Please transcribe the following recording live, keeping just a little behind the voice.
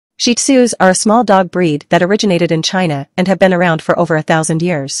Shih Tzus are a small dog breed that originated in China and have been around for over 1,000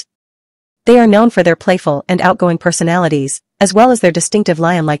 years. They are known for their playful and outgoing personalities, as well as their distinctive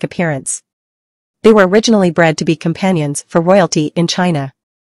lion-like appearance. They were originally bred to be companions for royalty in China.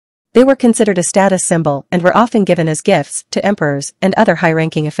 They were considered a status symbol and were often given as gifts to emperors and other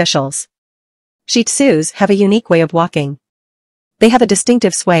high-ranking officials. Shih Tzus have a unique way of walking. They have a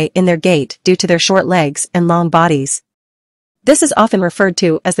distinctive sway in their gait due to their short legs and long bodies. This is often referred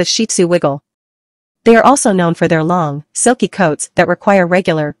to as the Shih Tzu wiggle. They are also known for their long, silky coats that require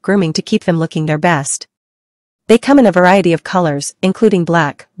regular grooming to keep them looking their best. They come in a variety of colors, including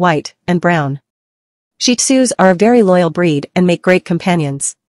black, white, and brown. Shih Tzus are a very loyal breed and make great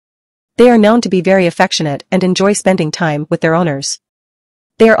companions. They are known to be very affectionate and enjoy spending time with their owners.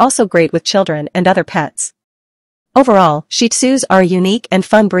 They are also great with children and other pets. Overall, Shih Tzus are a unique and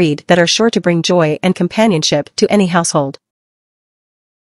fun breed that are sure to bring joy and companionship to any household.